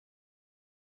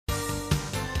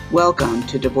Welcome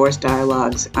to Divorce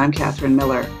Dialogues. I'm Catherine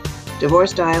Miller.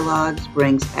 Divorce Dialogues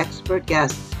brings expert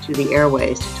guests to the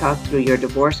airways to talk through your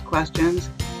divorce questions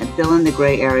and fill in the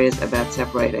gray areas about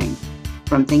separating.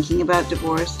 From thinking about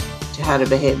divorce, to how to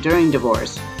behave during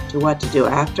divorce, to what to do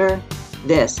after,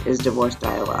 this is Divorce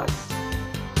Dialogues.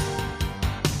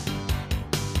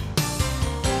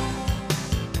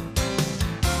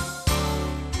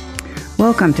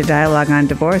 Welcome to Dialogue on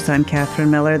Divorce. I'm Catherine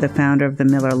Miller, the founder of the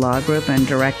Miller Law Group and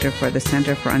director for the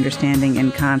Center for Understanding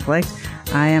in Conflict.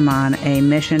 I am on a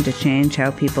mission to change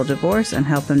how people divorce and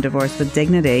help them divorce with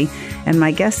dignity. And my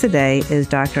guest today is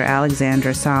Dr.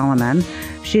 Alexandra Solomon.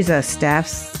 She's a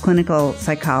staff clinical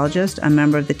psychologist, a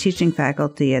member of the teaching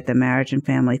faculty at the Marriage and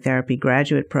Family Therapy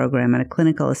Graduate Program, and a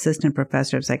clinical assistant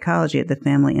professor of psychology at the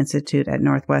Family Institute at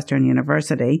Northwestern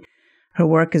University. Her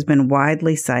work has been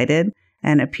widely cited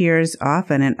and appears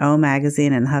often in O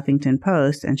Magazine and Huffington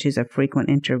Post, and she's a frequent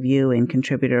interview and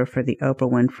contributor for the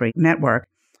Oprah Winfrey Network,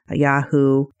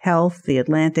 Yahoo Health, The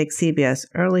Atlantic, CBS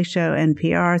Early Show,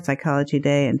 NPR, Psychology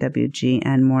Day, and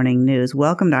WGN Morning News.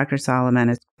 Welcome, Dr. Solomon.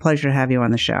 It's a pleasure to have you on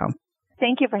the show.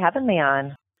 Thank you for having me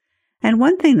on. And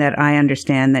one thing that I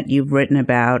understand that you've written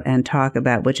about and talk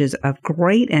about, which is of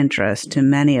great interest to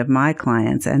many of my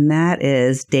clients, and that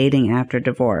is dating after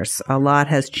divorce. A lot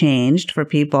has changed for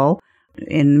people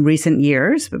in recent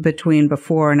years between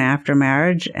before and after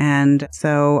marriage. And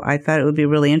so I thought it would be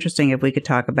really interesting if we could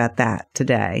talk about that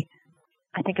today.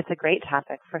 I think it's a great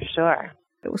topic for sure.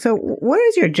 So what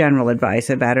is your general advice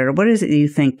about it? Or what is it you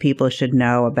think people should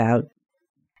know about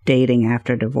dating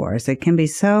after divorce? It can be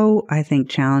so, I think,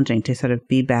 challenging to sort of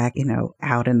be back,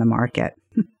 out in the market.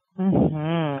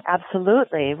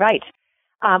 Absolutely. Right.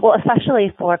 Well,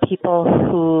 especially for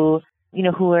people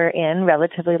who are in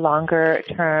relatively longer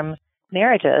term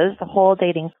marriages, the whole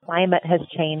dating climate has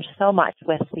changed so much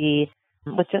with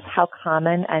just how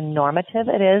common and normative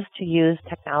it is to use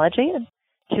technology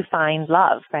to find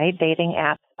love, right? Dating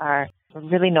apps are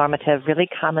really normative, really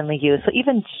commonly used. So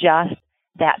even just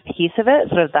that piece of it,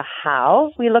 sort of the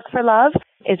how we look for love,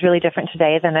 is really different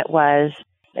today than it was,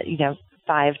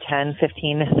 5, 10,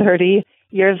 15, 30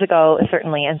 years ago,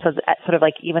 certainly. And so sort of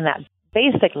like even that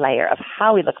basic layer of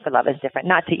how we look for love is different,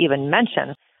 not to even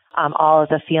mention all of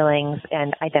the feelings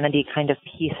and identity kind of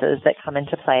pieces that come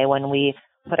into play when we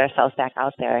put ourselves back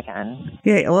out there again.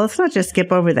 Yeah, well, let's not just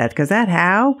skip over that, because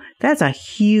that's a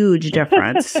huge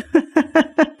difference. The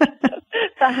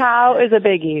how is a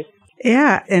biggie.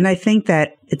 Yeah, and I think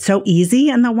that it's so easy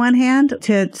on the one hand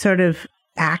to sort of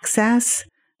access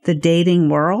the dating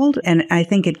world, and I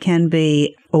think it can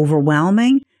be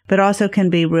overwhelming, but also can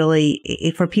be really,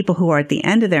 for people who are at the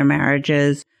end of their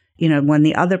marriages, when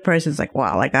the other person's like,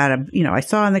 well, I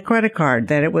saw on the credit card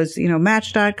that it was,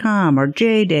 Match.com or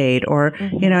JDate or,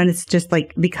 and it's just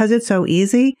like, because it's so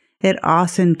easy, it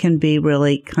often can be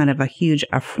really kind of a huge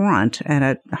affront and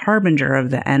a harbinger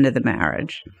of the end of the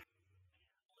marriage.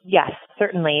 Yes,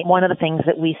 certainly. One of the things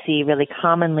that we see really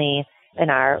commonly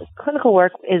in our clinical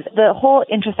work is the whole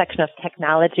intersection of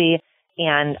technology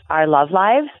and our love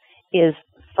lives is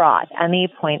fraud, any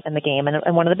point in the game.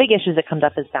 And one of the big issues that comes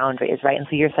up is boundaries, right? And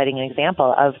so you're citing an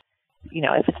example of,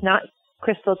 if it's not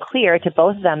crystal clear to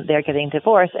both of them, they're getting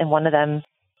divorced, and one of them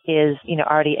is,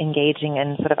 already engaging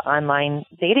in sort of online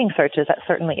dating searches, that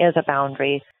certainly is a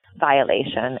boundary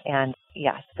violation. And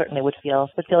yes, certainly would feel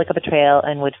like a betrayal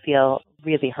and would feel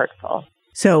really hurtful.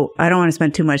 So I don't want to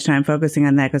spend too much time focusing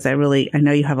on that, because I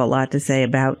know you have a lot to say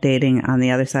about dating on the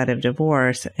other side of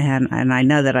divorce. And I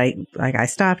know that I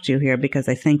stopped you here because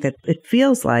I think that it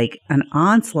feels like an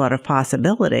onslaught of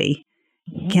possibility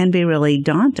can be really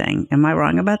daunting. Am I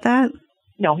wrong about that?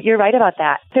 No, you're right about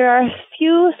that. There are a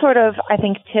few sort of, I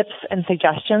think, tips and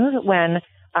suggestions when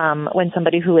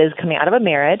somebody who is coming out of a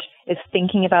marriage is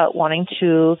thinking about wanting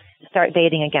to start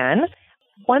dating again.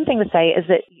 One thing to say is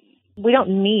that we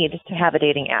don't need to have a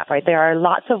dating app, right? There are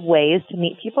lots of ways to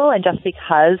meet people, and just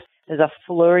because there's a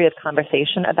flurry of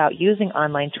conversation about using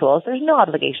online tools, there's no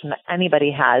obligation that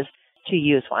anybody has to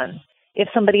use one. If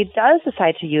somebody does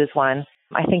decide to use one,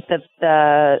 I think that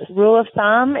the rule of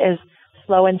thumb is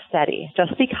slow and steady.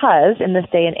 Just because in this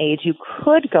day and age you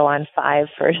could go on 5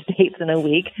 first dates in a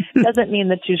week doesn't mean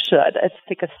that you should. It's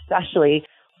like especially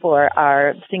for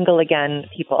our single again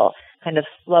people. Kind of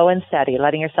slow and steady,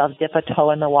 letting yourself dip a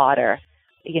toe in the water,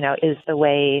 is the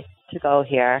way to go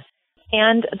here.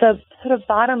 And the sort of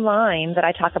bottom line that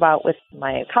I talk about with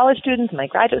my college students, my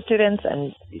graduate students,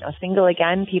 and single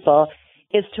again people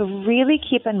is to really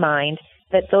keep in mind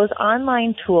that those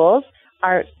online tools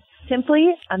are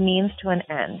simply a means to an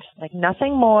end, like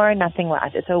nothing more, nothing less.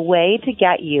 It's a way to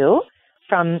get you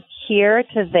from here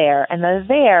to there. And the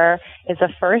there is a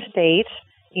first date,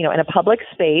 in a public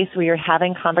space where you're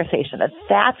having conversation.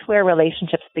 That's where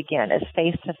relationships begin, is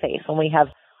face to face. When we have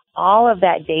all of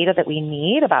that data that we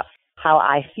need about how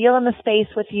I feel in the space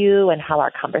with you and how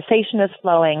our conversation is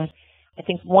flowing, I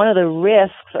think one of the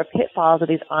risks or pitfalls of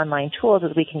these online tools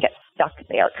is we can get stuck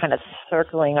there, kind of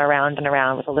circling around and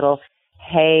around with a little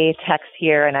hey text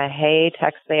here and a hey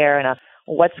text there and a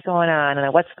what's going on and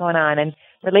a what's going on. And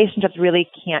relationships really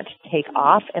can't take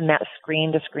off in that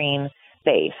screen-to-screen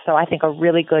space. So I think a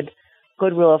really good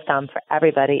rule of thumb for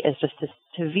everybody is just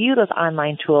to view those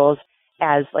online tools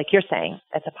as, like you're saying,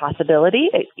 it's a possibility.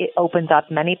 It opens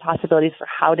up many possibilities for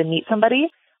how to meet somebody,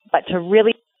 but to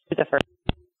really do the first.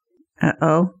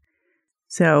 Uh-oh.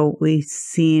 So we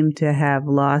seem to have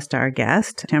lost our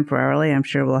guest temporarily. I'm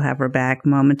sure we'll have her back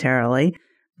momentarily.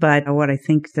 But what I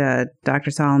think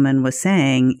Dr. Solomon was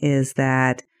saying is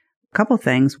that a couple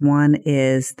things. One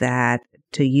is that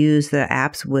to use the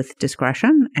apps with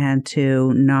discretion and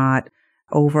to not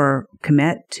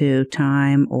overcommit to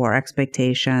time or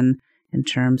expectation in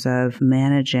terms of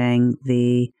managing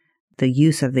the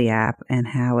use of the app and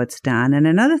how it's done. And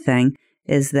another thing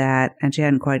is that, and she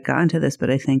hadn't quite gotten to this, but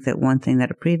I think that one thing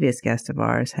that a previous guest of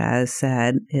ours has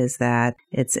said is that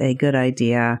it's a good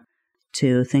idea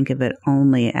to think of it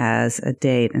only as a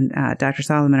date. And Dr.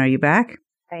 Solomon, are you back?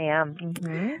 I am.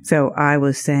 Mm-hmm. So I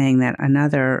was saying that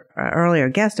another earlier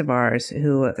guest of ours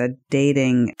who is a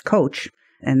dating coach,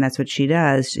 and that's what she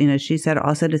does, she said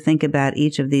also to think about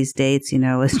each of these dates,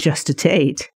 as just a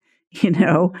date.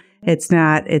 It's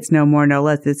no more, no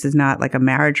less. This is not like a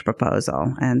marriage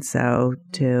proposal. And so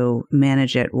to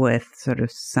manage it with sort of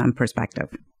some perspective.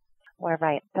 Well,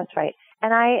 right. That's right.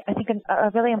 And I think a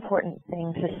really important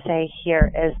thing to say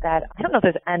here is that I don't know if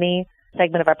there's any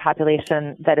segment of our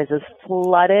population that is as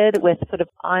flooded with sort of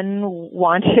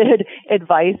unwanted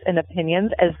advice and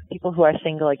opinions as people who are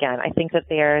single again. I think that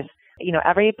there's,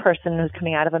 every person who's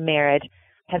coming out of a marriage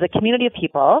has a community of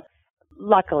people.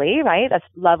 Luckily, right? That's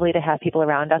lovely to have people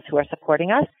around us who are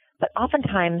supporting us. But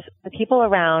oftentimes, the people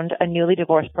around a newly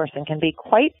divorced person can be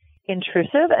quite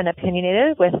intrusive and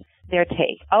opinionated with their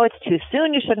take. Oh, it's too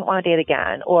soon. You shouldn't want to date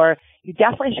again. Or you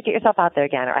definitely should get yourself out there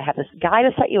again. Or I have this guy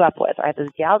to set you up with. Or I have this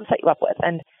gal to set you up with.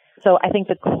 And so I think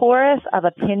the chorus of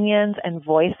opinions and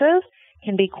voices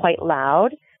can be quite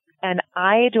loud. And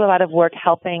I do a lot of work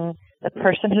helping the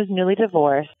person who's newly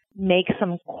divorced make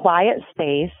some quiet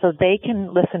space so they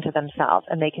can listen to themselves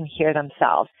and they can hear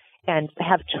themselves and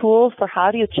have tools for how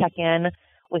do you check in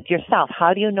with yourself?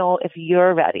 How do you know if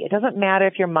you're ready? It doesn't matter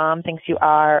if your mom thinks you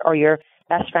are or your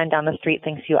best friend down the street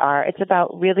thinks you are. It's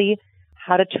about really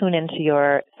how to tune into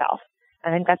yourself.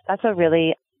 I think that's a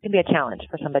really can be a challenge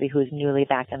for somebody who's newly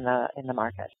back in the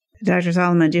market. Dr.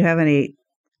 Solomon, do you have any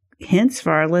hints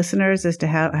for our listeners as to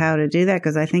how to do that?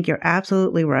 Because I think you're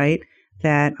absolutely right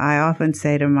that I often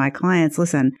say to my clients,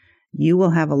 listen, you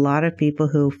will have a lot of people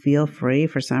who feel free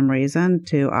for some reason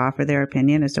to offer their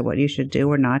opinion as to what you should do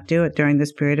or not do it during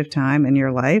this period of time in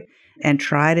your life, and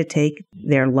try to take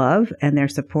their love and their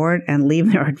support and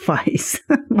leave their advice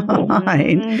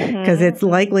behind, because it's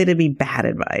likely to be bad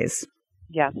advice.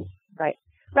 Yeah,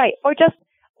 right.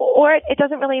 Or it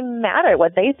doesn't really matter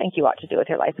what they think you ought to do with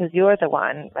your life, because you're the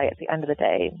one, right, at the end of the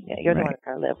day, you're the one who's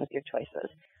going to live with your choices.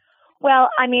 Well,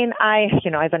 I mean,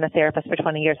 I've been a therapist for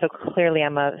 20 years, so clearly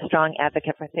I'm a strong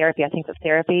advocate for therapy. I think that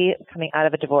therapy coming out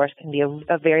of a divorce can be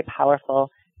a very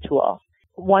powerful tool.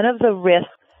 One of the risks,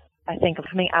 I think, of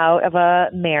coming out of a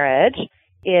marriage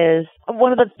is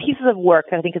one of the pieces of work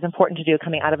that I think is important to do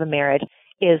coming out of a marriage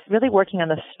is really working on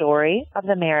the story of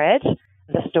the marriage,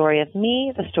 the story of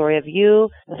me, the story of you,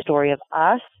 the story of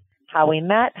us, how we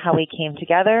met, how we came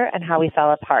together, and how we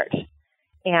fell apart.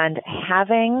 And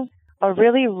having a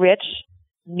really rich,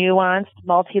 nuanced,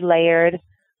 multi-layered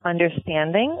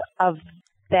understanding of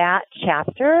that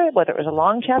chapter, whether it was a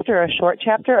long chapter or a short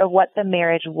chapter, of what the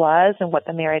marriage was and what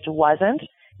the marriage wasn't,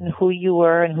 and who you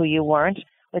were and who you weren't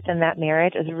within that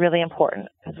marriage is really important.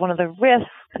 Because one of the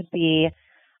risks could be,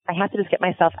 I have to just get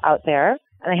myself out there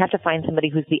and I have to find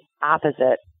somebody who's the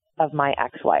opposite of my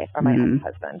ex-wife or my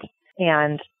ex-husband.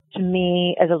 And to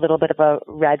me is a little bit of a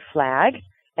red flag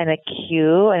and a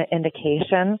cue, an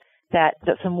indication that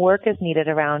some work is needed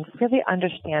around really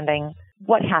understanding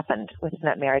what happened within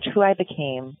that marriage, who I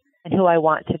became, and who I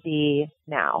want to be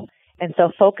now. And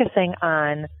so focusing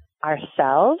on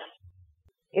ourselves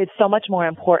is so much more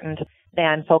important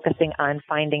than focusing on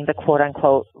finding the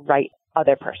quote-unquote right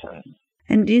other person.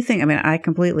 And do you think, I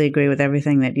completely agree with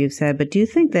everything that you've said, but do you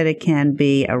think that it can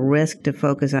be a risk to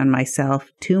focus on myself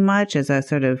too much as a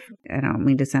sort of, I don't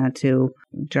mean to sound too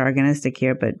jargonistic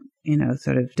here, but,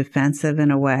 sort of defensive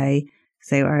in a way,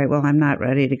 say, all right, well, I'm not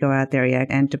ready to go out there yet,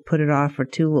 and to put it off for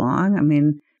too long? I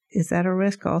mean, is that a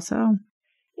risk also?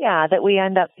 Yeah, that we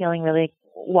end up feeling really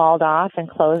walled off and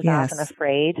closed off and Yes.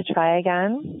 afraid to try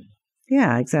again.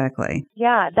 Yeah, exactly.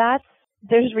 Yeah,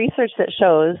 there's research that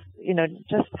shows,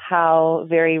 just how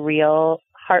very real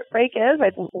heartbreak is.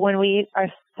 Right? When we are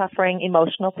suffering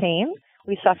emotional pain,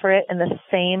 we suffer it in the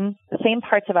same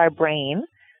parts of our brain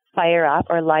fire up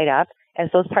or light up as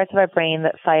those parts of our brain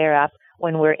that fire up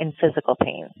when we're in physical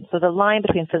pain. So the line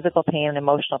between physical pain and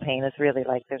emotional pain is really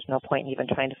like there's no point in even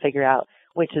trying to figure out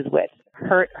which is which.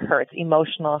 Hurt hurts.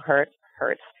 Emotional hurt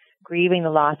hurts. Grieving the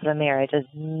loss of a marriage is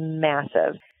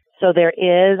massive. So there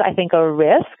is, I think, a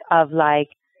risk of like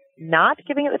not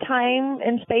giving it the time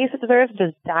and space it deserves,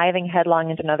 just diving headlong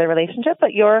into another relationship.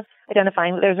 But you're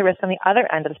identifying that there's a risk on the other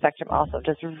end of the spectrum also,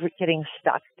 just getting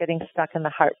stuck in the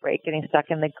heartbreak, getting stuck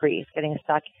in the grief, getting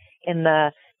stuck in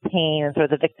the pain and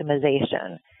sort of the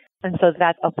victimization. And so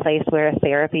that's a place where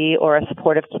therapy or a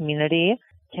supportive community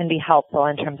can be helpful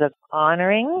in terms of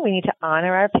honoring. We need to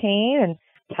honor our pain and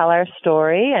tell our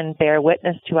story and bear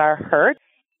witness to our hurt.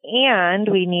 And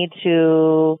we need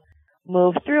to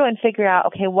move through and figure out,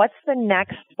 okay, what's the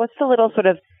little sort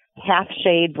of half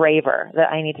shade braver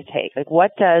that I need to take? Like,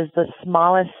 what does the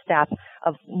smallest step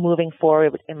of moving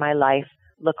forward in my life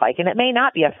look like? And it may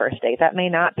not be a first date. That may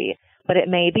not be. But it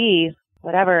may be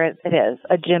whatever it is,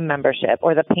 a gym membership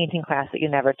or the painting class that you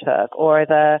never took or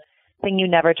the thing you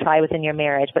never try within your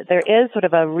marriage. But there is sort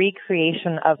of a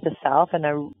recreation of the self and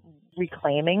a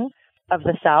reclaiming of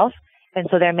the self. And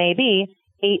so there may be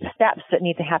 8 steps that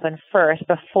need to happen first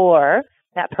before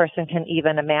that person can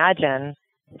even imagine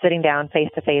sitting down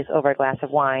face to face over a glass of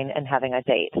wine and having a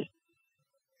date.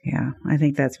 Yeah, I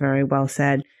think that's very well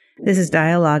said. This is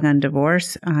Dialogue on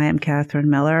Divorce. I am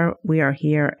Catherine Miller. We are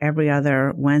here every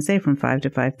other Wednesday from 5 to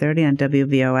 5:30 on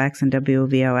WVOX and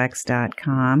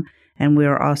WVOX.com. And we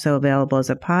are also available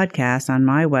as a podcast on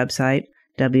my website,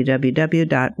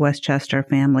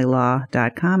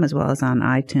 www.westchesterfamilylaw.com, as well as on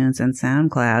iTunes and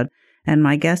SoundCloud. And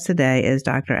my guest today is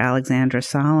Dr. Alexandra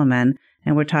Solomon,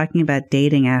 and we're talking about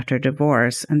dating after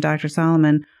divorce. And Dr.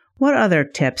 Solomon, what other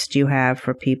tips do you have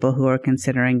for people who are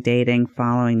considering dating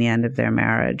following the end of their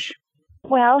marriage?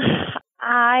 Well,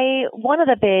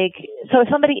 so if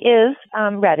somebody is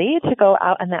ready to go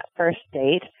out on that first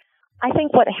date, I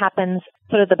think what happens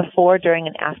sort of the before, during,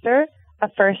 and after a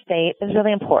first date is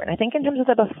really important. I think in terms of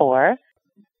the before,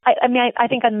 I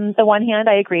think on the one hand,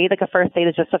 I agree, like a first date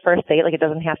is just a first date. Like it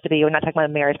doesn't have to be, we're not talking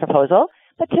about a marriage proposal,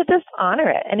 but to just honor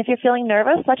it. And if you're feeling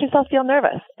nervous, let yourself feel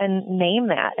nervous and name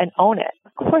that and own it.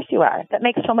 Of course you are. That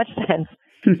makes so much sense.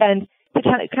 And to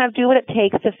kind of do what it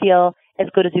takes to feel as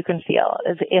good as you can feel.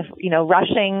 As if,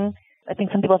 rushing, I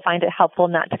think some people find it helpful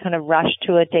not to kind of rush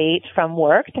to a date from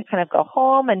work, to kind of go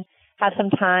home and have some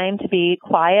time to be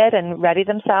quiet and ready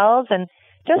themselves and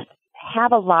just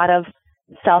have a lot of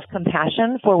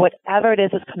self-compassion for whatever it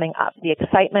is that's coming up. The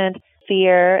excitement,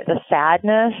 fear, the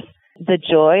sadness, the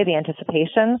joy, the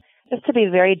anticipation, just to be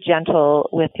very gentle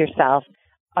with yourself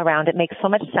around it makes so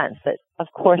much sense that,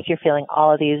 of course, you're feeling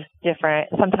all of these different,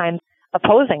 sometimes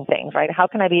opposing things, right? How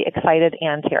can I be excited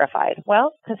and terrified?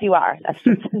 Well, because you are. That's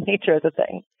just the nature of the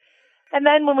thing. And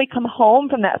then when we come home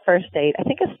from that first date, I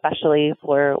think especially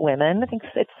for women, I think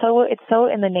it's so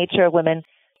in the nature of women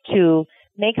to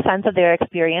make sense of their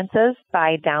experiences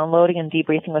by downloading and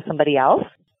debriefing with somebody else.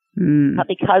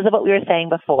 Because of what we were saying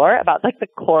before about like the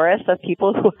chorus of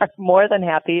people who are more than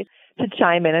happy to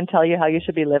chime in and tell you how you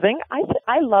should be living.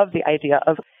 I love the idea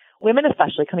of women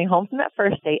especially coming home from that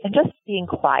first date and just being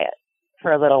quiet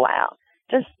for a little while,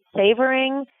 just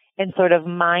savoring and sort of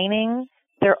mining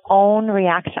their own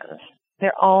reactions,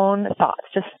 their own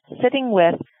thoughts, just sitting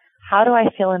with, how do I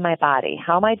feel in my body?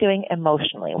 How am I doing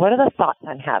emotionally? What are the thoughts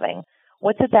I'm having?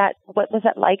 What was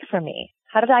that like for me?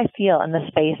 How did I feel in the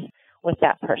space with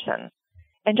that person?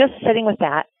 And just sitting with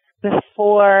that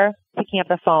before picking up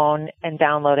the phone and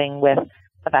downloading with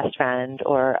a best friend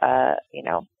or a,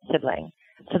 sibling,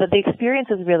 so that the experience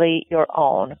is really your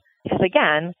own. Because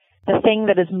again, the thing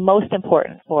that is most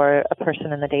important for a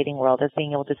person in the dating world is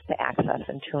being able just to access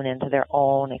and tune into their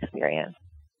own experience.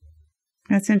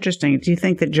 That's interesting. Do you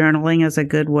think that journaling is a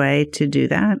good way to do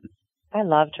that? I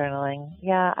love journaling.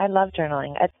 Yeah, I love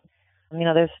journaling.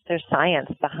 There's science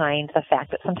behind the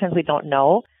fact that sometimes we don't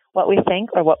know what we think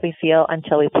or what we feel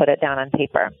until we put it down on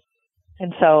paper.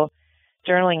 And so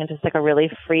journaling is just like a really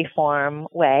free-form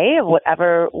way of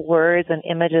whatever words and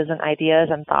images and ideas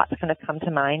and thoughts kind of come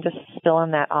to mind, just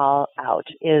spilling that all out.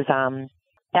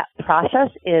 That process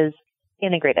is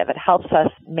integrative. It helps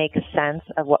us make sense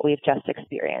of what we've just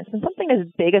experienced. And something as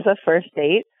big as a first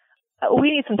date,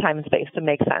 we need some time and space to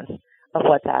make sense of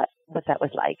what that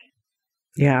was like.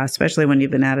 Yeah, especially when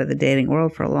you've been out of the dating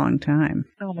world for a long time.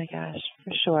 Oh my gosh,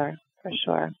 for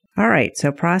sure. All right,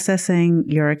 so processing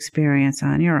your experience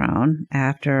on your own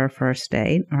after a first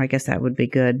date, or I guess that would be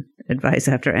good advice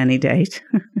after any date.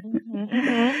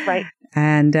 Right.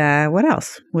 And what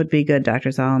else would be good,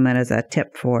 Dr. Solomon, as a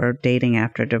tip for dating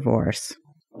after divorce?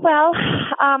 Well,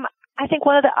 I think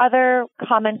one of the other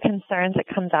common concerns that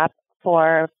comes up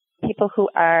for people who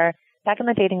are back in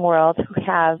the dating world who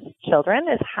have children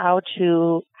is how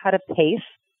to pace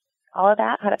all of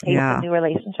that, how to pace a new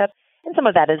relationship. And some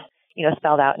of that is,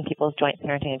 spelled out in people's joint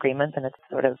parenting agreements, and it's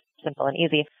sort of simple and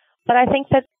easy. But I think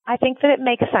that it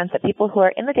makes sense that people who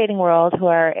are in the dating world, who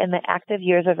are in the active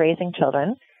years of raising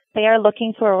children, they are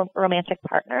looking for a romantic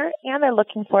partner, and they're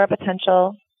looking for a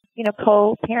potential,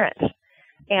 co-parent.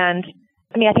 And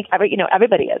I mean, I think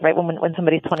everybody is, right? When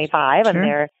somebody's 25 and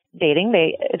they're dating,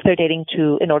 if they're dating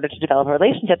in order to develop a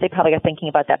relationship, they probably are thinking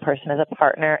about that person as a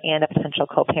partner and a potential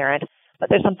co-parent. But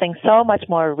there's something so much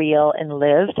more real and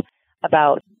lived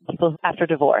about people after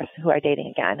divorce who are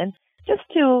dating again, and just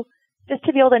to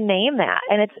be able to name that,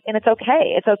 and it's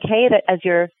okay. It's okay that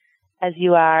as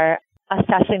you are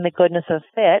assessing the goodness of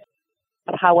fit,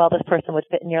 of how well this person would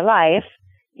fit in your life,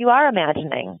 you are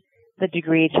imagining the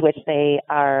degree to which they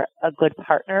are a good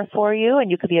partner for you,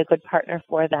 and you could be a good partner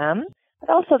for them,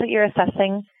 but also that you're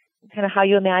assessing kind of how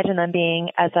you imagine them being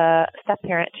as a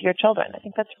step-parent to your children. I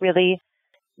think that's really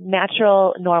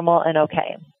natural, normal, and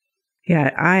okay.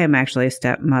 Yeah, I am actually a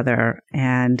stepmother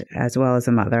and as well as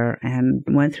a mother, and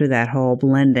went through that whole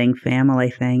blending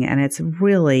family thing, and it's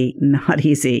really not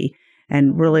easy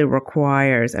and really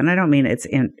requires, and I don't mean it's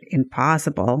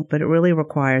impossible, but it really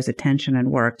requires attention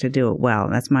and work to do it well.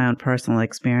 That's my own personal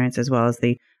experience as well as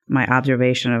my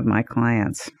observation of my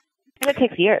clients. And it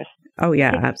takes years. Oh,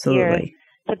 yeah, absolutely. Years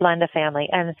to blend a family,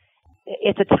 and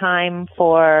it's a time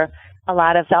for a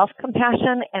lot of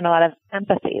self-compassion and a lot of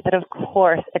empathy. But of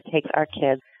course, it takes our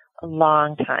kids a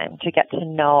long time to get to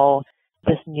know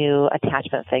this new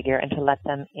attachment figure and to let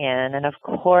them in. And of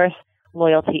course,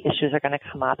 loyalty issues are going to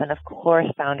come up. And of course,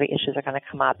 boundary issues are going to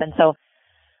come up. And so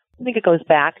I think it goes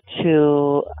back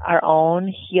to our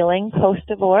own healing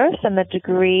post-divorce and the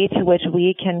degree to which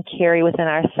we can carry within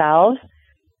ourselves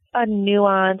a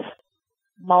nuanced,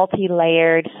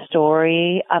 multi-layered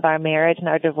story of our marriage and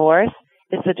our divorce.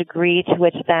 Is the degree to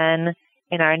which then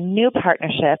in our new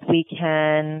partnership we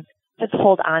can just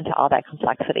hold on to all that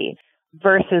complexity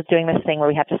versus doing this thing where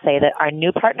we have to say that our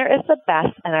new partner is the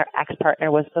best and our ex-partner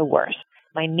was the worst.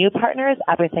 My new partner is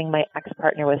everything, my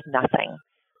ex-partner was nothing.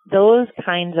 Those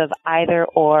kinds of either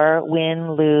or,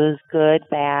 win, lose, good,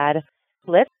 bad,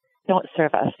 splits don't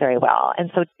serve us very well.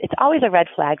 And so it's always a red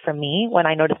flag for me when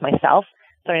I notice myself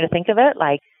starting to think of it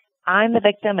like, I'm the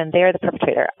victim and they're the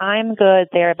perpetrator. I'm good,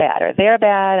 they're bad, or they're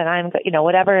bad and I'm good,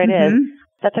 whatever it is.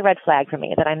 That's a red flag for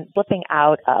me that I'm slipping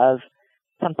out of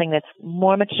something that's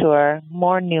more mature,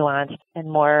 more nuanced,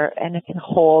 and it can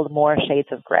hold more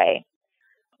shades of gray,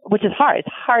 which is hard.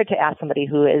 It's hard to ask somebody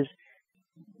who is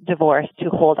divorced to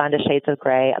hold on to shades of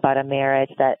gray about a marriage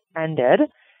that ended.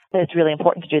 But it's really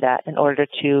important to do that in order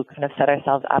to kind of set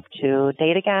ourselves up to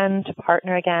date again, to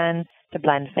partner again, to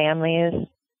blend families.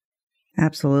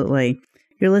 Absolutely.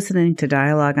 You're listening to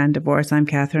Dialogue on Divorce. I'm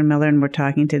Catherine Miller, and we're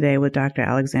talking today with Dr.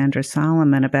 Alexandra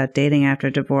Solomon about dating after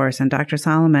divorce. And Dr.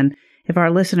 Solomon, if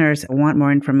our listeners want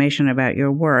more information about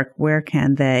your work, where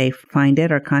can they find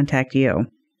it or contact you?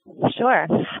 Sure.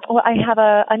 Well, I have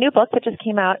a new book that just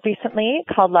came out recently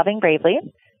called Loving Bravely,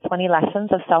 20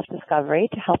 Lessons of Self-Discovery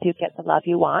to Help You Get the Love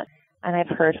You Want. And I've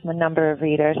heard from a number of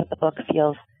readers that the book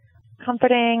feels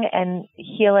comforting and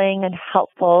healing and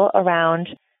helpful around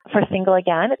for single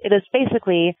again. It is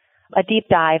basically a deep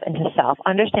dive into self,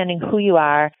 understanding who you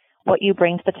are, what you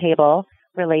bring to the table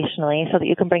relationally so that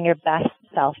you can bring your best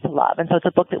self to love. And so it's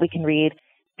a book that we can read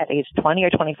at age 20 or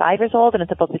 25 years old, and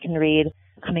it's a book we can read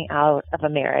coming out of a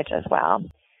marriage as well.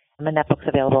 And that book's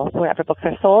available wherever books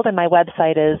are sold. And my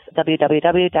website is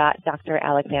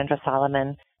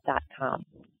www.dralexandrasolomon.com.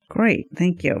 Great.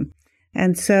 Thank you.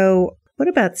 And so what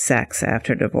about sex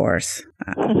after divorce?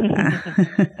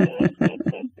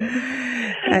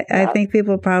 I think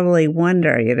people probably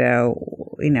wonder, how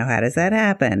does that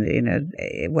happen?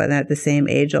 Whether the same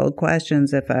age-old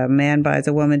questions. If a man buys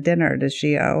a woman dinner, does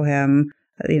she owe him,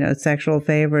 sexual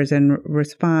favors in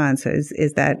response?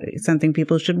 Is that something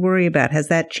people should worry about? Has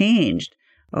that changed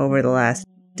over the last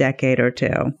decade or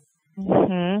two?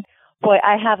 Mm-hmm. Boy,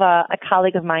 I have a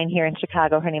colleague of mine here in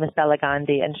Chicago. Her name is Bella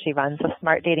Gandhi, and she runs the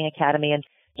Smart Dating Academy, and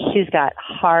she's got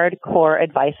hardcore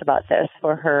advice about this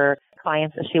for her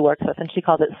clients that she works with, and she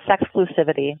calls it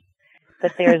sexclusivity.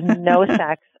 that there's no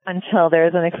sex until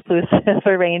there's an exclusive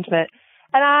arrangement.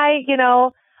 And I,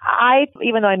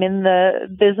 even though I'm in the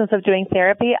business of doing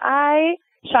therapy, I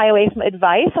shy away from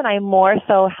advice, and I more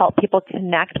so help people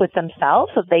connect with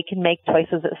themselves so they can make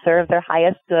choices that serve their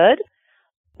highest good.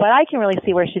 But I can really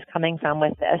see where she's coming from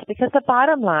with this, because the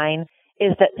bottom line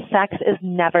is that sex is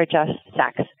never just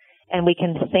sex. And we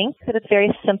can think that it's very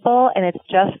simple and it's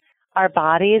just our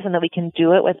bodies and that we can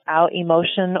do it without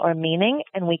emotion or meaning,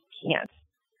 and we can't.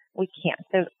 We can't.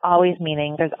 There's always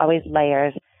meaning. There's always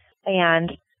layers.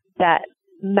 And that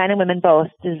men and women both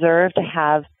deserve to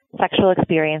have sexual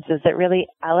experiences that really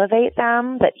elevate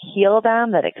them, that heal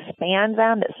them, that expand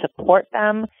them, that support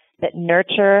them, that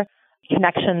nurture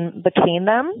connection between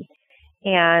them.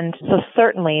 And so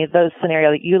certainly those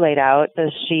scenarios that you laid out,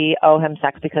 does she owe him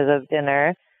sex because of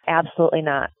dinner? Absolutely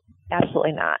not.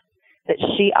 Absolutely not. That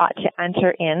she ought to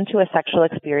enter into a sexual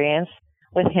experience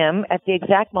with him at the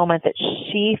exact moment that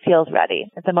she feels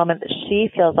ready, at the moment that she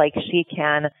feels like she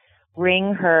can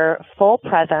bring her full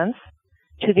presence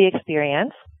to the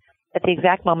experience, at the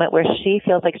exact moment where she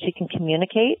feels like she can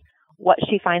communicate what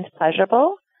she finds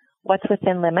pleasurable, what's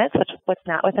within limits, what's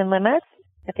not within limits,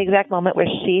 at the exact moment where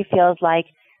she feels like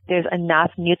there's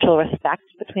enough mutual respect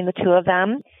between the two of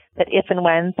them that if and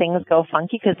when things go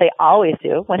funky, because they always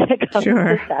do when it comes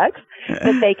to sex,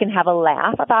 that they can have a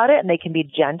laugh about it and they can be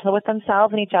gentle with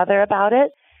themselves and each other about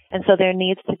it. And so there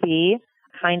needs to be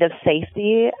kind of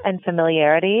safety and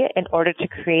familiarity in order to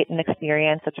create an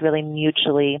experience that's really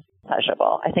mutually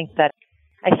pleasurable. I think that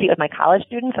I see it with my college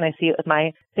students and I see it with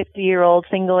my 50-year-old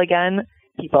single again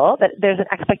people, that there's an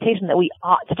expectation that we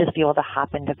ought to just be able to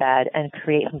hop into bed and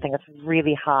create something that's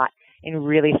really hot and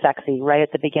really sexy right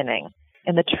at the beginning.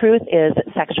 And the truth is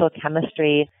that sexual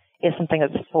chemistry is something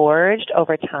that's forged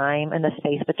over time in the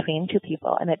space between two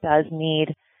people. And it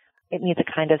needs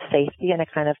a kind of safety and a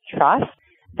kind of trust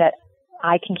that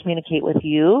I can communicate with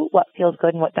you what feels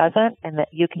good and what doesn't, and that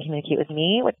you can communicate with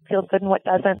me what feels good and what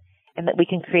doesn't, and that we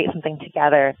can create something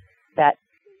together that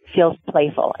feels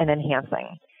playful and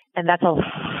enhancing. And that's a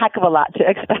heck of a lot to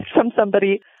expect from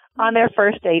somebody on their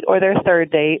first date or their third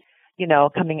date,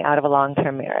 coming out of a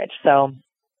long-term marriage. So.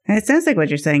 And it sounds like what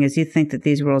you're saying is you think that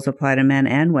these rules apply to men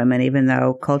and women, even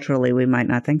though culturally we might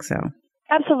not think so.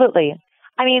 Absolutely.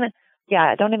 I mean,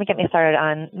 yeah, don't even get me started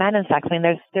on men and sex. I mean,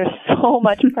 there's so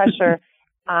much pressure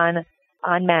on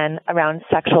men around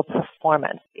sexual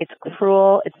performance. It's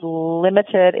cruel, it's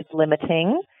limited, it's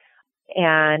limiting,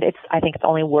 and I think it's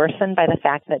only worsened by the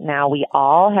fact that now we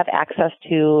all have access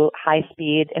to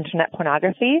high-speed internet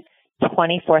pornography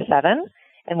 24/7,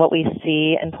 and what we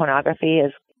see in pornography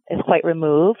is quite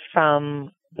removed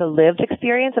from the lived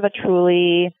experience of a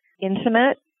truly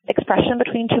intimate expression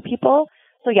between two people.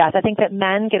 So yes, I think that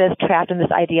men get us trapped in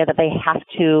this idea that they have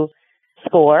to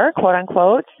score, quote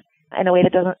unquote, in a way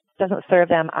that doesn't serve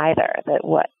them either. That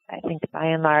what I think by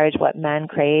and large what men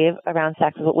crave around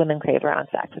sex is what women crave around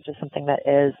sex, which is something that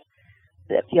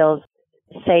feels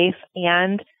safe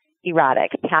and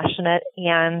erotic, passionate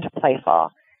and playful.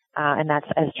 And that's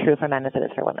as true for men as it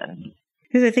is for women.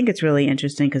 Because I think it's really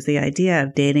interesting because the idea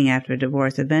of dating after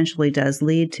divorce eventually does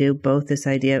lead to both this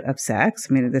idea of sex,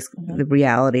 the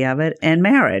reality of it, and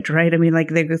marriage, right? I mean, like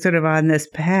they're sort of on this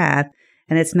path,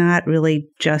 and it's not really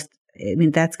just,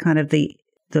 that's kind of the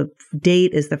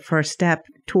date is the first step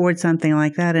towards something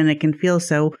like that, and it can feel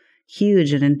so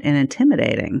huge and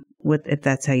intimidating if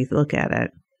that's how you look at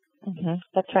it. Mm-hmm.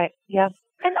 That's right. Yeah.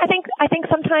 And I think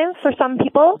sometimes for some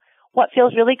people, what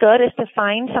feels really good is to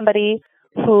find somebody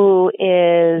who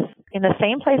is in the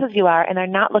same place as you are and they're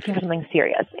not looking for something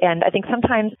serious. And I think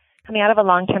sometimes coming out of a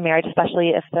long-term marriage,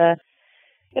 especially if there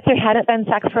hadn't been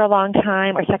sex for a long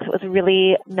time or sex that was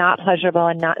really not pleasurable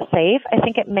and not safe, I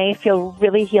think it may feel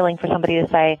really healing for somebody to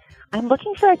say, I'm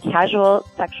looking for a casual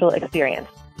sexual experience.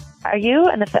 Are you?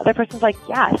 And if the other person's like,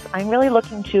 yes, I'm really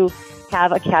looking to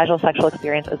have a casual sexual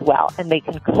experience as well. And they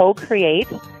can co-create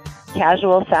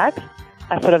casual sex,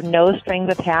 a sort of no strings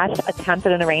attached attempt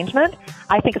at an arrangement.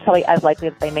 I think it's probably as likely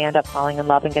that they may end up falling in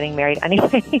love and getting married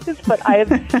anyways. But I've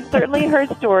certainly heard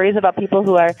stories about people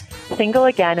who are single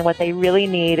again, and what they really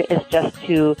need is just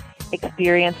to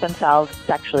experience themselves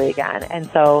sexually again. And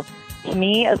so to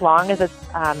me, as long as it's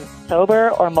sober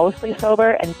or mostly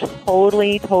sober and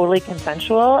totally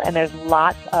consensual, and there's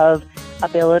lots of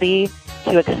ability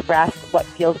to express what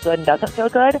feels good and doesn't feel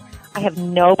good, I have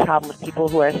no problem with people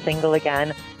who are single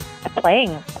again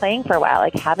playing for a while,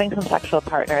 like having some sexual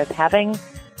partners, having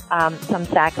some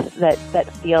sex that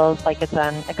feels like it's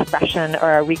an expression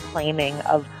or a reclaiming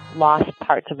of lost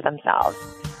parts of themselves.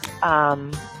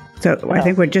 So I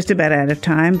think we're just about out of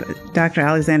time. Dr.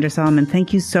 Alexandra Solomon,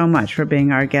 thank you so much for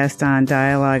being our guest on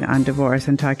Dialogue on Divorce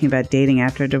and talking about dating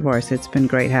after divorce. It's been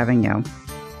great having you.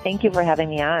 Thank you for having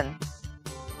me on.